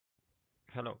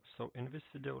Hello, so in this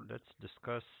video let's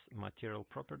discuss material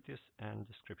properties and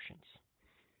descriptions.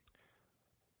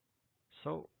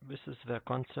 So this is the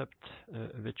concept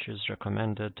which is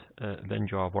recommended when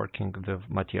you are working with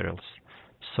materials.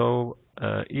 So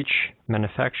each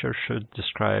manufacturer should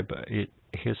describe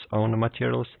his own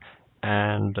materials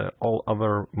and all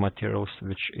other materials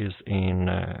which is in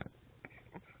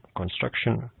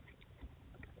construction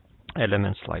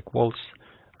elements like walls,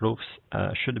 roofs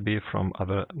should be from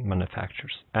other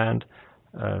manufacturers, and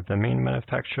the main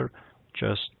manufacturer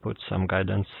just put some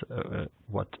guidance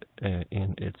what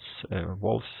in its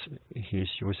walls he's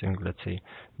using, let's say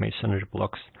masonry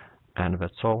blocks, and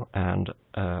that's all, and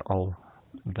all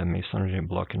the masonry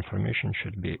block information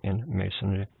should be in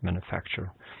masonry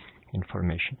manufacturer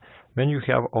information. When you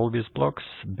have all these blocks,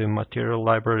 BIM material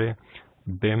library,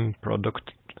 BIM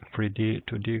product 3D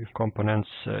 2D components,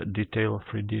 detail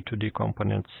 3D 2D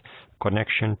components,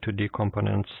 connection 2D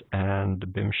components,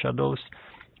 and BIM shadows,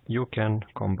 you can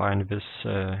combine this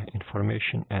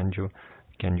information and you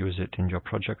can use it in your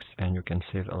projects, and you can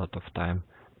save a lot of time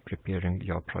preparing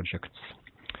your projects.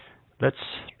 Let's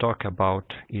talk about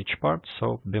each part.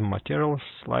 So BIM materials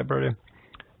library.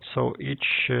 So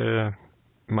each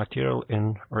material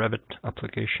in Revit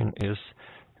application is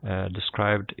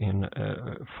described in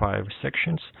 5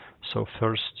 sections. So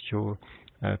first you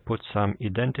put some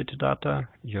identity data.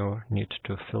 You need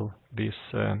to fill these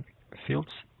fields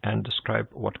and describe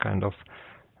what kind of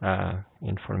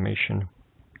information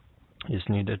is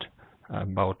needed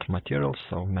about materials.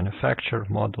 So manufacturer,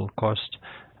 model, cost,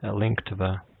 link to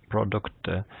the product,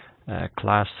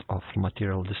 class of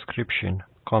material, description,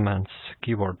 comments,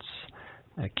 keywords,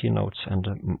 keynotes,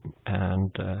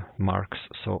 and marks.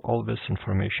 So all this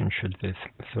information should be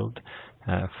filled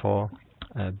for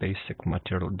basic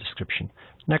material description.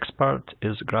 Next part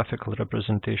is graphical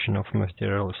representation of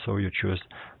material. So you choose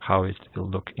how it will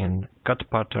look in cut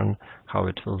pattern, how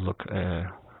it will look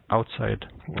outside,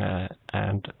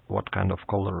 and what kind of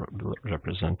color will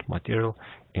represent material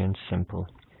in simple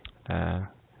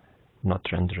not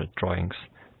rendered drawings.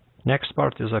 Next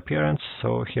part is appearance.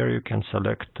 So here you can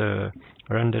select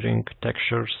rendering,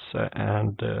 textures,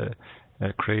 and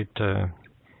create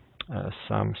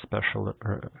some special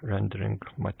rendering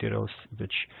materials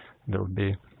which will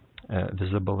be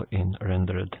visible in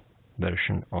rendered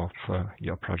version of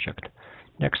your project.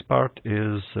 Next part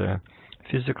is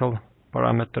physical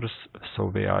parameters.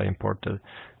 So they are important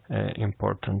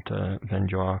when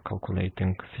you are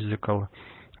calculating physical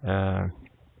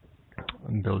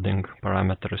building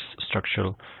parameters,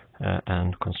 structural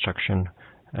and construction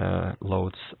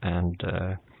loads, and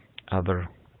other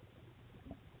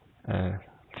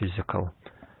physical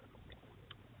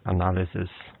analysis.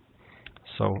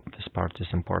 So this part is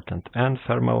important. And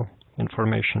thermal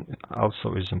information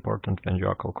also is important when you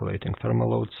are calculating thermal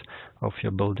loads of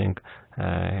your building,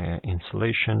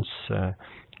 insulations,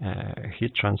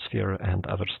 heat transfer, and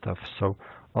other stuff. So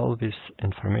all this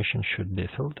information should be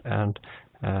filled, and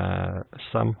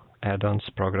some add-ons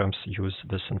programs use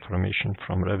this information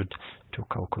from Revit to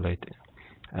calculate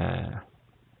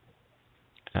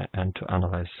and to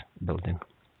analyze building.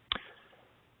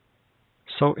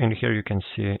 So in here you can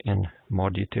see in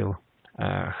more detail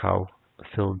how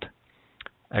filled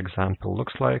example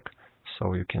looks like.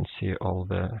 So you can see all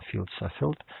the fields are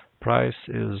filled. Price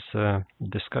is a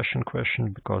discussion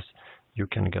question, because you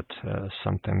can get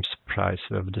sometimes price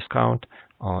with discount,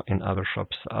 or in other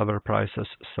shops other prices.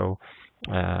 So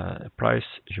price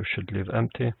you should leave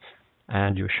empty,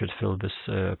 and you should fill this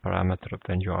parameter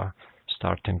when you are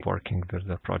starting working with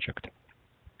the project.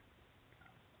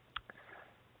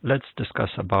 Let's discuss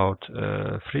about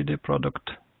 3D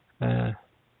product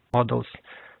models.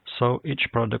 So each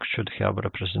product should have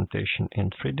representation in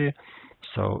 3D.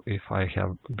 So if I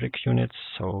have brick units,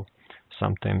 so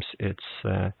sometimes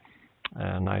it's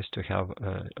nice to have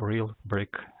real brick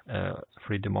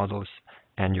 3D models,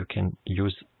 and you can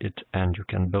use it and you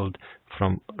can build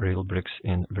from real bricks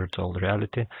in virtual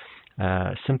reality.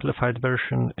 Simplified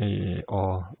version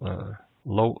or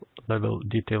low level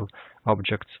detail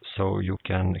objects. So you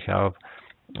can have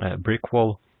a brick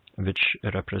wall which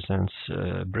represents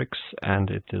bricks, and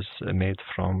it is made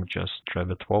from just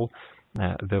Revit wall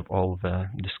with all the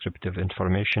descriptive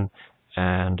information,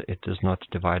 and it is not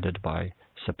divided by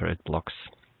separate blocks.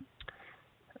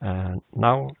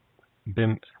 Now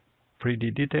BIM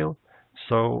 3D detail.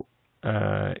 So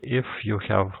if you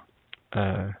have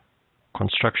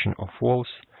construction of walls,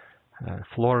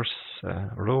 floors,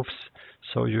 roofs,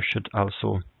 so you should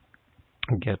also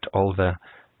get all the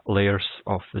layers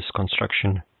of this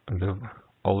construction with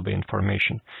all the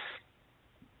information.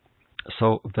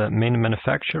 So the main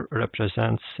manufacturer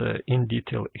represents in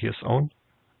detail his own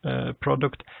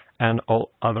product, and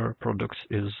all other products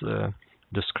is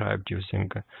described using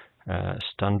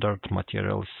standard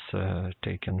materials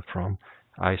taken from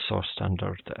ISO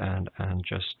standard, and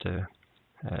just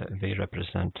they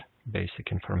represent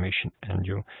basic information, and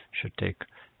you should take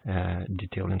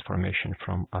detailed information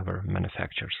from other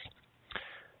manufacturers.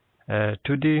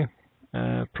 2D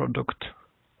product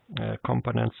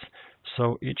components.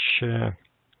 So each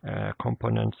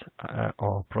component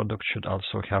or product should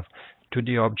also have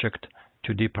 2D object,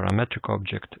 2D parametric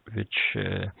object, which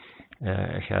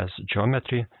has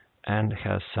geometry and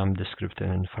has some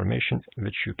descriptive information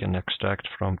which you can extract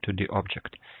from 2D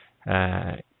object.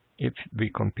 If we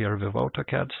compare with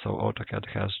AutoCAD, so AutoCAD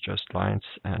has just lines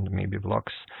and maybe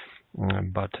blocks,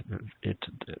 but it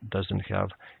doesn't have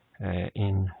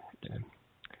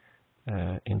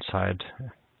inside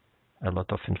a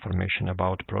lot of information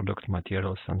about product,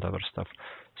 materials, and other stuff.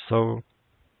 So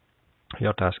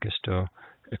your task is to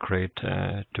create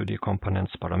 2D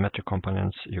components, parametric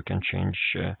components. You can change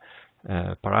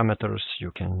parameters,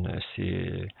 you can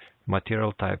see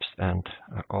material types and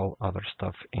all other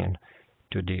stuff in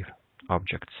 2D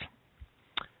objects.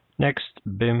 Next,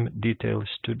 BIM details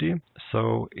 2D.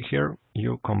 So here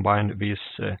you combine these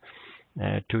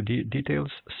 2D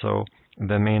details. So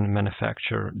the main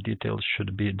manufacturer details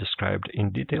should be described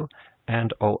in detail,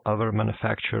 and all other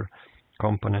manufacturer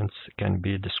components can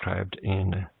be described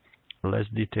in less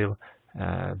detail,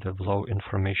 with low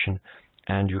information,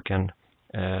 and you can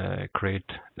create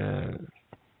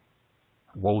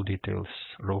wall details,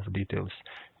 roof details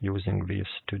using these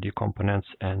 2D components,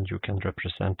 and you can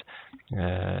represent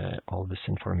all this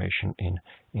information in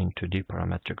 2D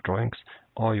parametric drawings,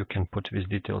 or you can put these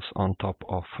details on top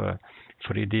of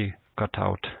 3D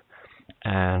cutout,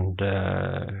 and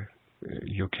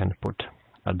you can put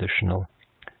additional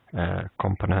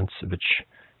components which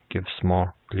gives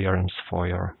more clearance for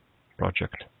your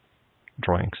project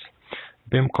drawings.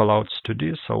 BIM callouts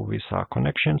 2D, so these are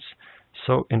connections.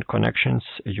 So in connections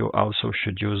you also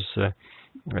should use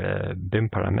BIM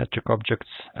parametric objects.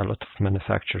 A lot of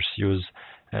manufacturers use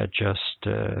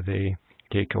they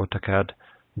take AutoCAD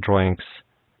drawings,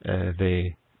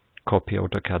 they copy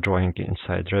AutoCAD drawing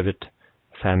inside Revit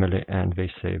family, and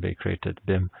they say they created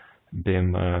BIM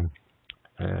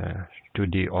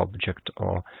 2D object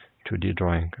or 2D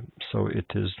drawing. So it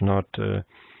is not a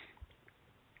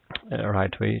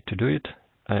right way to do it.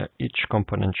 Each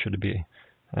component should be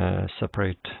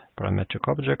separate parametric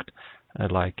object,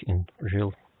 like in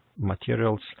real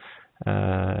materials,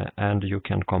 and you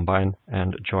can combine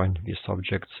and join these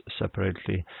objects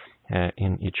separately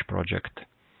in each project.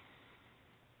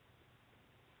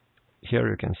 Here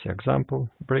you can see example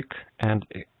brick, and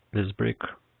this brick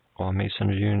or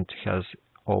masonry unit has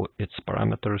all its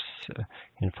parameters,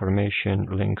 information,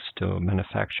 links to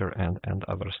manufacturer, and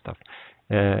other stuff.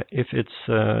 If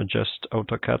it's just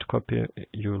AutoCAD copy,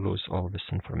 you lose all this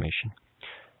information.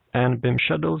 And BIM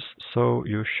schedules, so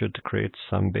you should create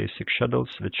some basic schedules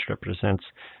which represents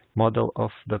model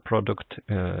of the product,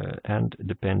 and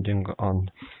depending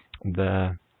on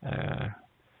the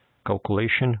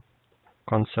calculation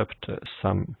concept,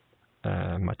 some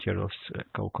materials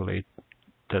calculated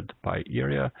by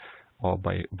area or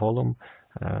by volume.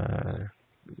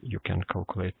 You can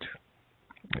calculate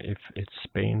if it's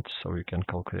paint, so you can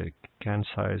calculate can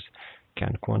size,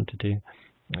 can quantity,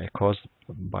 cost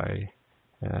by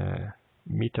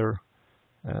meter,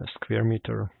 square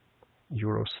meter,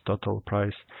 euros, total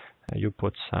price. You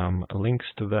put some links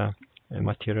to the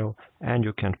material, and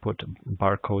you can put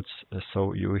barcodes,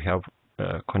 so you have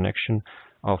a connection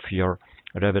of your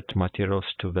Revit materials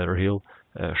to the real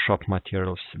shop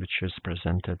materials which is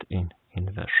presented in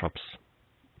the shops.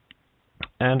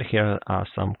 And here are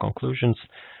some conclusions.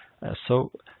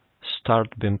 So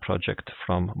start BIM project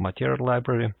from material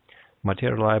library.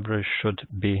 Material library should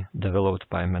be developed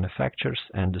by manufacturers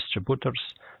and distributors.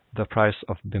 The price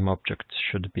of BIM objects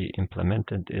should be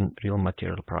implemented in real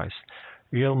material price.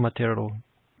 Real material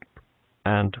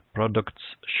and products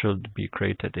should be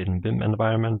created in BIM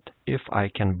environment. If I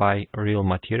can buy real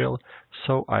material,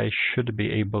 so I should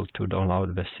be able to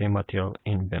download the same material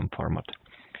in BIM format.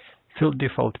 Field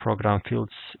default program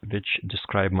fields which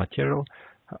describe material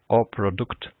or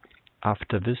product.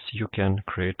 After this you can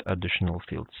create additional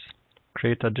fields.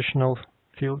 Create additional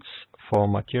fields for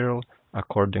material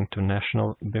according to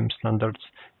national BIM standards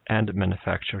and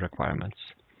manufacturer requirements.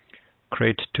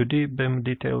 Create 2D BIM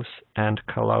details and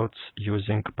callouts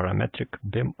using parametric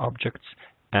BIM objects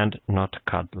and not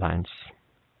CAD lines.